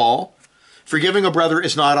and Paul, forgiving a brother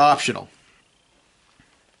is not optional.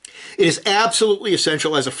 It is absolutely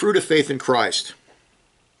essential as a fruit of faith in Christ.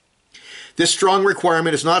 This strong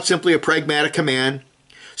requirement is not simply a pragmatic command,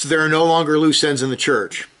 so there are no longer loose ends in the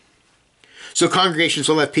church. So congregations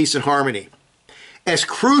will have peace and harmony. As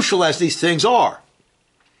crucial as these things are,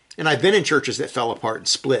 and I've been in churches that fell apart and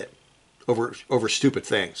split over stupid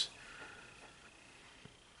things.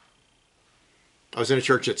 I was in a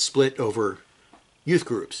church that split over youth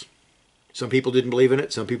groups. Some people didn't believe in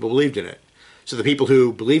it, some people believed in it. So the people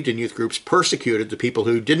who believed in youth groups persecuted the people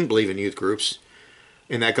who didn't believe in youth groups,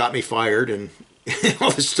 and that got me fired and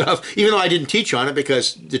all this stuff, even though I didn't teach on it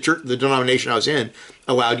because the denomination I was in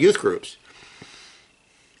allowed youth groups.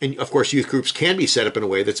 And of course, youth groups can be set up in a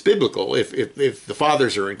way that's biblical if the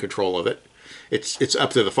fathers are in control of it. It's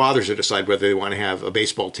up to the fathers to decide whether they want to have a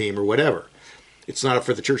baseball team or whatever. It's not up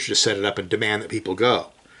for the church to set it up and demand that people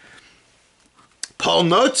go. Paul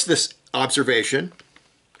notes this observation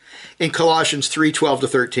in Colossians 3:12 to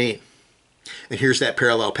 13. And here's that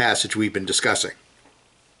parallel passage we've been discussing.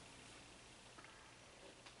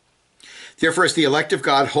 Therefore, as the elect of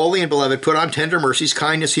God, holy and beloved, put on tender mercies,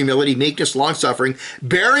 kindness, humility, meekness, long-suffering,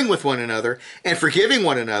 bearing with one another, and forgiving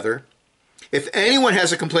one another. If anyone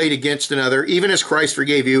has a complaint against another, even as Christ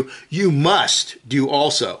forgave you, you must do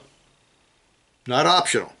also. Not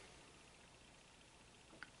optional.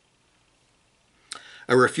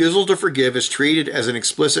 A refusal to forgive is treated as an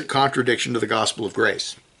explicit contradiction to the gospel of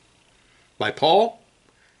grace. By Paul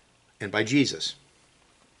and by Jesus.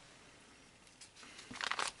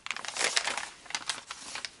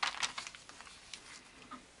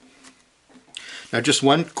 Now, just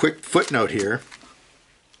one quick footnote here.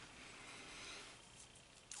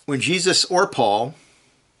 When Jesus or Paul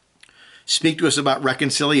speak to us about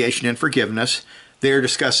reconciliation and forgiveness, they are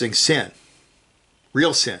discussing sin,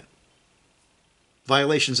 real sin,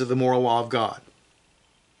 violations of the moral law of God.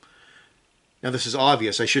 Now, this is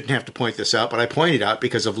obvious. I shouldn't have to point this out, but I point it out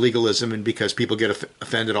because of legalism and because people get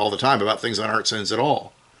offended all the time about things that aren't sins at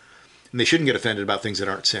all. And they shouldn't get offended about things that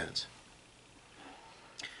aren't sins.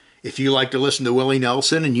 If you like to listen to Willie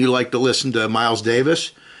Nelson and you like to listen to Miles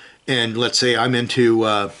Davis, and let's say I'm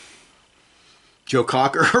into Joe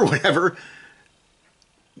Cocker or whatever,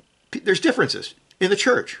 there's differences in the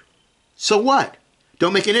church. So what?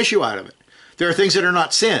 Don't make an issue out of it. There are things that are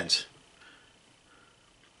not sins.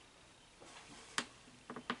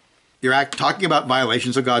 You're talking about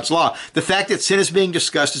violations of God's law. The fact that sin is being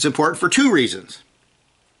discussed is important for two reasons.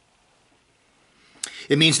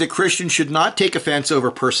 It means that Christians should not take offense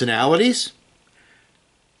over personalities,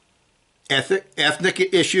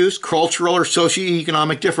 ethnic issues, cultural or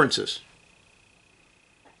socioeconomic differences.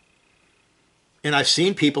 And I've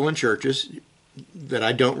seen people in churches that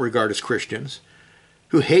I don't regard as Christians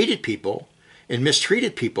who hated people and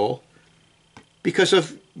mistreated people because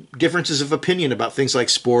of differences of opinion about things like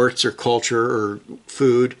sports or culture or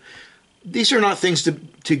food. These are not things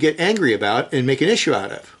to get angry about and make an issue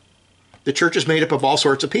out of. The church is made up of all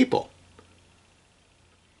sorts of people.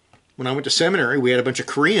 When I went to seminary, we had a bunch of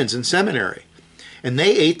Koreans in seminary. And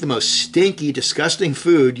they ate the most stinky, disgusting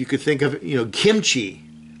food you could think of, kimchi.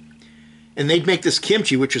 And they'd make this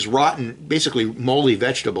kimchi, which is rotten, basically moldy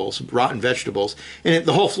vegetables, rotten vegetables, and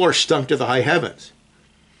the whole floor stunk to the high heavens.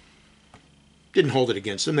 Didn't hold it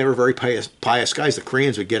against them. They were very pious guys. The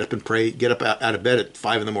Koreans would get up and pray, get up out of bed at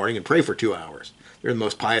 5 in the morning and pray for 2 hours. They're the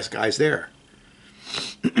most pious guys there.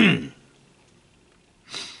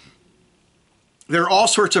 There are all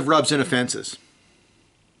sorts of rubs and offenses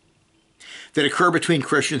that occur between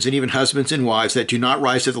Christians and even husbands and wives that do not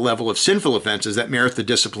rise to the level of sinful offenses that merit the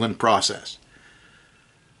discipline process.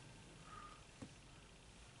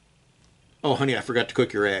 Oh, honey, I forgot to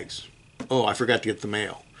cook your eggs. Oh, I forgot to get the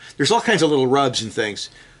mail. There's all kinds of little rubs and things.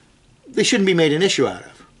 They shouldn't be made an issue out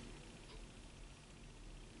of.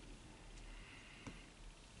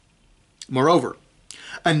 Moreover,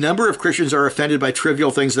 a number of Christians are offended by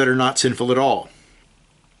trivial things that are not sinful at all.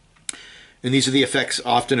 And these are the effects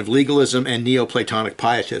often of legalism and Neoplatonic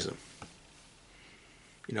pietism.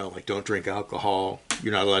 Like don't drink alcohol.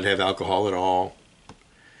 You're not allowed to have alcohol at all.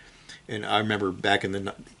 And I remember back in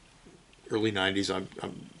the early 90s,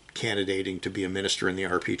 I'm candidating to be a minister in the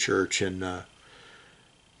RP church, and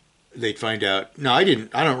they'd find out, no, I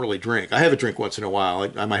don't really drink. I have a drink once in a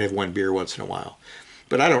while. I might have one beer once in a while.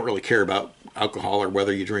 But I don't really care about alcohol or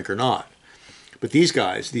whether you drink or not. But these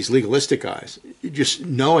guys, these legalistic guys, just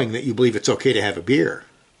knowing that you believe it's okay to have a beer,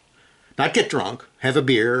 not get drunk, have a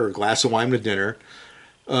beer or a glass of wine with dinner,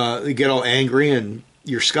 they get all angry and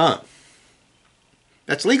you're scum.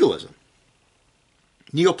 That's legalism.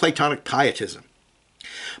 Neoplatonic pietism.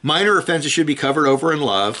 Minor offenses should be covered over in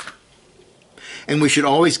love, and we should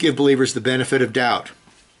always give believers the benefit of doubt.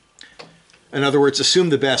 In other words, assume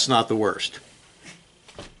the best, not the worst.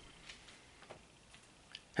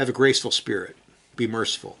 Have a graceful spirit. Be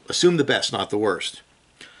merciful. Assume the best, not the worst.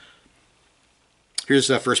 Here's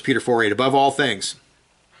 1 Peter 4:8. Above all things,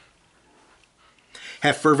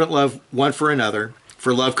 have fervent love one for another,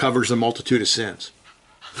 for love covers a multitude of sins.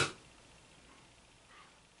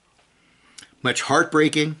 Much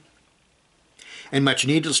heartbreaking and much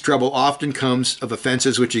needless trouble often comes of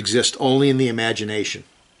offenses which exist only in the imagination.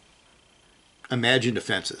 Imagined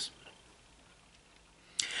offenses.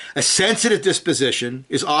 A sensitive disposition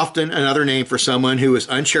is often another name for someone who is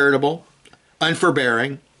uncharitable,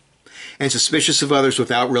 unforbearing, and suspicious of others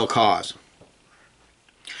without real cause.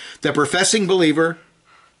 The professing believer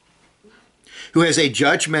who has a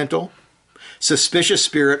judgmental, suspicious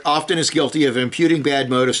spirit often is guilty of imputing bad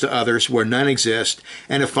motives to others where none exist,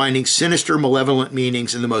 and of finding sinister, malevolent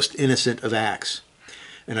meanings in the most innocent of acts.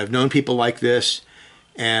 And I've known people like this,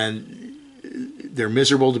 and they're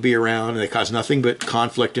miserable to be around, and they cause nothing but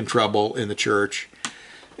conflict and trouble in the church.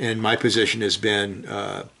 And my position has been,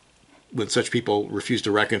 when such people refuse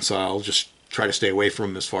to reconcile, just try to stay away from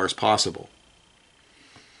them as far as possible,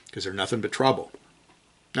 because they're nothing but trouble.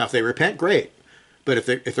 Now, if they repent, great. But if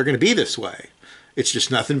they're going to be this way, it's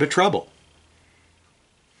just nothing but trouble.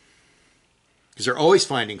 Because they're always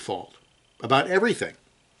finding fault about everything.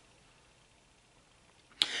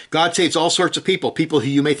 God saves all sorts of people, people who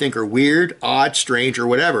you may think are weird, odd, strange, or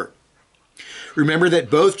whatever. Remember that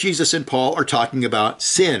both Jesus and Paul are talking about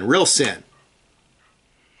sin, real sin.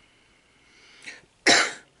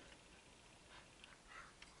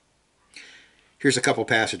 Here's a couple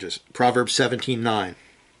passages. Proverbs 17:9.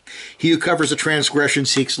 He who covers a transgression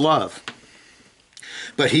seeks love,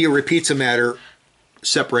 but he who repeats a matter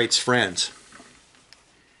separates friends.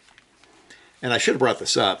 And I should have brought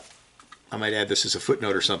this up. I might add this as a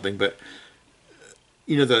footnote or something, but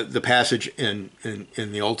you know the passage in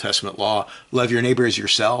the Old Testament law, love your neighbor as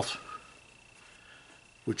yourself,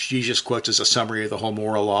 which Jesus quotes as a summary of the whole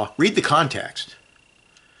moral law. Read the context.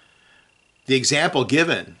 The example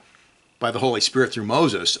given by the Holy Spirit through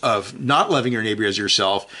Moses of not loving your neighbor as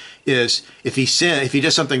yourself is if he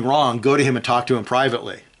does something wrong, go to him and talk to him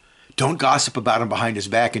privately. Don't gossip about him behind his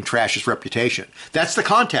back and trash his reputation. That's the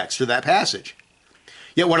context for that passage.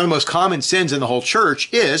 Yet one of the most common sins in the whole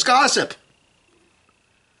church is gossip.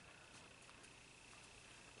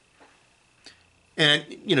 And,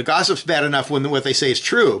 you know, gossip's bad enough when what they say is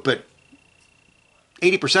true, but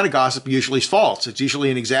 80% of gossip usually is false. It's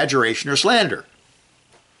usually an exaggeration or slander.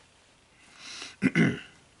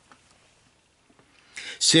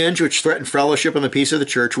 Sins which threaten fellowship and the peace of the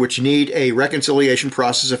church, which need a reconciliation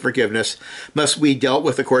process of forgiveness, must be dealt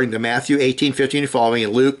with according to Matthew 18:15 and following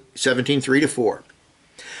and Luke 17:3-4.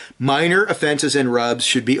 Minor offenses and rubs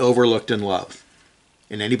should be overlooked in love.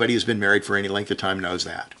 And anybody who's been married for any length of time knows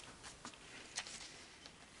that.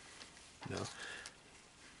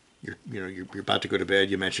 You're about to go to bed.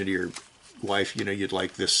 You mentioned to your wife, you'd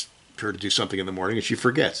like her to do something in the morning, and she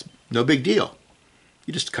forgets. No big deal.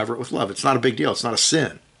 You just cover it with love. It's not a big deal. It's not a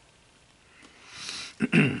sin.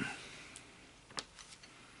 And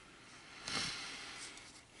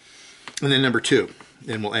then number 2,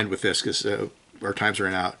 and we'll end with this because our time's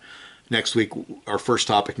running out. Next week, our first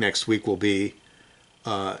topic next week will be,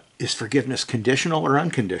 is forgiveness conditional or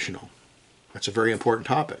unconditional? That's a very important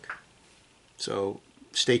topic. So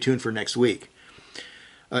stay tuned for next week.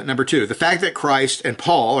 Number 2, the fact that Christ and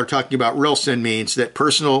Paul are talking about real sin means that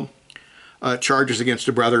personal charges against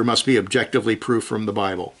a brother must be objectively proved from the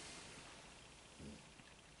Bible.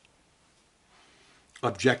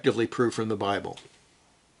 Objectively proved from the Bible.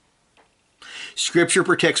 Scripture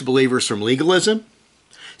protects believers from legalism,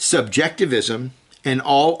 subjectivism, and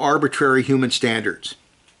all arbitrary human standards.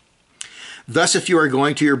 Thus, if you are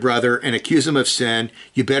going to your brother and accuse him of sin,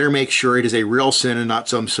 you better make sure it is a real sin and not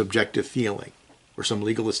some subjective feeling or some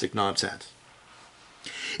legalistic nonsense.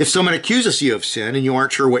 If someone accuses you of sin and you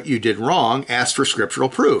aren't sure what you did wrong, ask for scriptural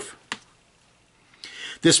proof.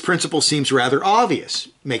 This principle seems rather obvious.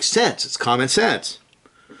 Makes sense. It's common sense.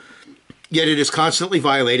 Yet it is constantly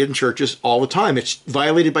violated in churches all the time. It's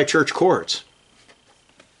violated by church courts.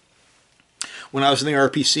 When I was in the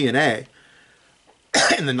RPCNA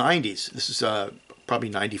in the 90s, this is probably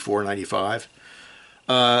 94, 95,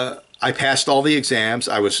 I passed all the exams.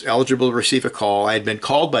 I was eligible to receive a call. I had been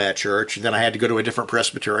called by a church. Then I had to go to a different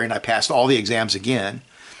presbytery, and I passed all the exams again.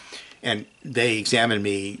 And they examined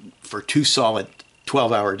me for 2 solid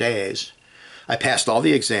 12-hour days. I passed all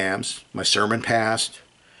the exams. My sermon passed.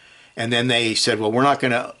 And then they said, well, we're not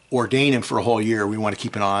going to ordain him for a whole year. We want to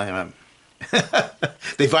keep an eye on him.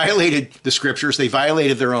 They violated the scriptures. They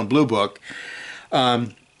violated their own blue book.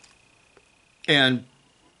 And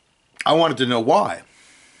I wanted to know why.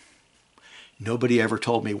 Nobody ever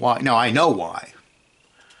told me why. Now, I know why.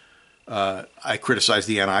 I criticized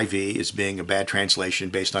the NIV as being a bad translation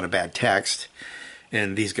based on a bad text.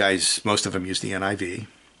 And these guys, most of them use the NIV.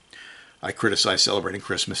 I criticized celebrating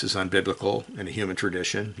Christmas as unbiblical and a human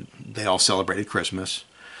tradition. They all celebrated Christmas.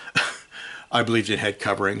 I believed in head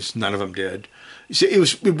coverings. None of them did. So it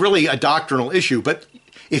was really a doctrinal issue. But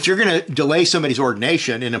if you're going to delay somebody's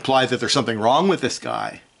ordination and imply that there's something wrong with this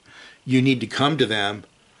guy, you need to come to them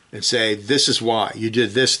and say, this is why. You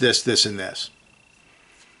did this, this, this, and this.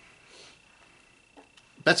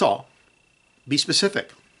 That's all. Be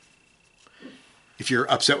specific. If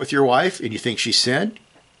you're upset with your wife and you think she sinned,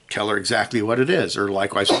 tell her exactly what it is, or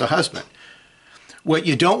likewise with the husband. What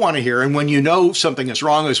you don't want to hear, and when you know something is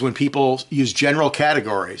wrong, is when people use general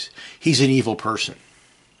categories. He's an evil person.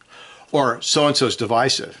 Or so-and-so is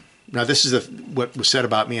divisive. Now, this is what was said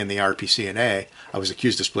about me in the RPCNA. I was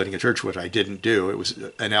accused of splitting a church, which I didn't do. It was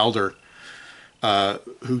an elder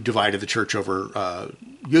who divided the church over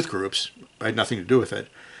youth groups. I had nothing to do with it.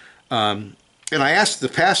 And I asked the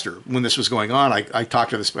pastor when this was going on. I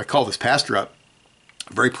called this pastor up,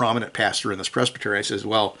 a very prominent pastor in this presbytery. I says,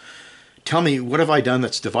 well, tell me, what have I done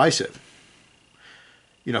that's divisive?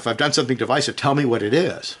 If I've done something divisive, tell me what it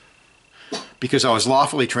is. Because I was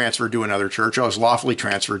lawfully transferred to another church. I was lawfully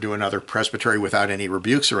transferred to another presbytery without any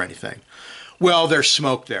rebukes or anything. Well, there's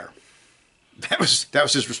smoke there. That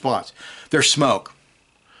was his response. There's smoke.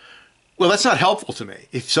 Well, that's not helpful to me.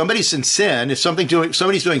 If somebody's in sin, if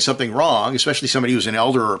somebody's doing something wrong, especially somebody who's an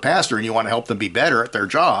elder or a pastor, and you want to help them be better at their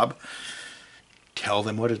job, tell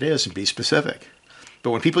them what it is and be specific.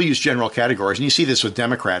 But when people use general categories, and you see this with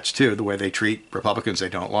Democrats too, the way they treat Republicans they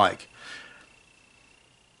don't like.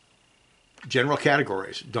 General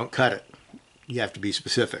categories, don't cut it. You have to be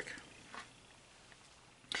specific.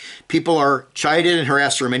 People are chided and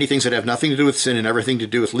harassed for many things that have nothing to do with sin and everything to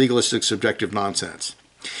do with legalistic, subjective nonsense.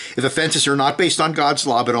 If offenses are not based on God's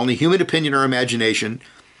law, but only human opinion or imagination,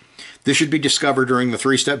 this should be discovered during the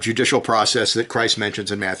three-step judicial process that Christ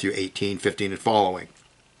mentions in Matthew 18:15 and following.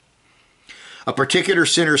 A particular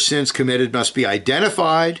sinner's sins committed must be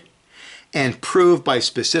identified and proved by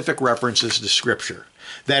specific references to Scripture.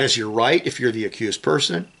 That is your right if you're the accused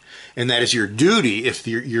person, and that is your duty if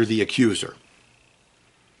you're the accuser.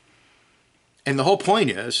 And the whole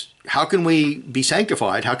point is, how can we be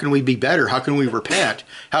sanctified? How can we be better? How can we repent?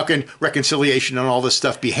 How can reconciliation and all this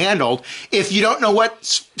stuff be handled if you don't know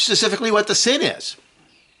specifically what the sin is?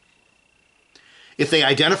 If they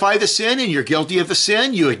identify the sin and you're guilty of the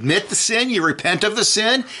sin, you admit the sin, you repent of the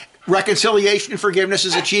sin, reconciliation and forgiveness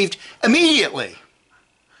is achieved immediately.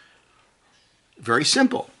 Very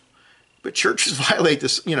simple. But churches violate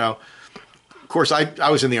this, Of course, I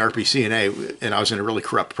was in the RPCNA, and I was in a really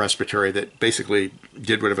corrupt presbytery that basically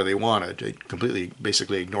did whatever they wanted. They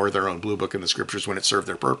basically ignored their own blue book in the Scriptures when it served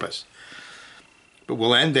their purpose. But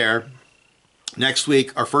we'll end there. Next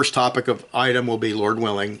week, our first topic of item will be, Lord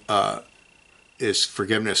willing, is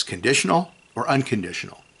forgiveness conditional or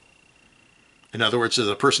unconditional? In other words, does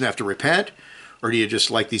a person have to repent, or do you just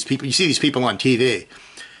like these people? You see these people on TV.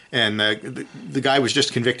 And the guy was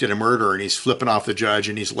just convicted of murder, and he's flipping off the judge,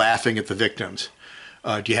 and he's laughing at the victims.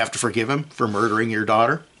 Do you have to forgive him for murdering your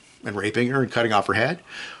daughter and raping her and cutting off her head?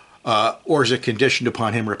 Or is it conditioned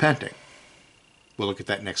upon him repenting? We'll look at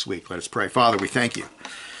that next week. Let us pray. Father, we thank you.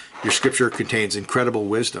 Your Scripture contains incredible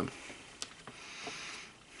wisdom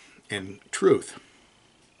and truth.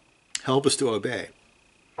 Help us to obey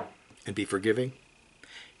and be forgiving.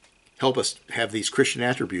 Help us have these Christian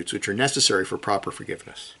attributes which are necessary for proper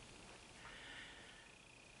forgiveness,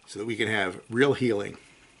 so that we can have real healing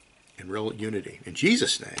and real unity. In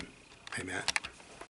Jesus' name, amen.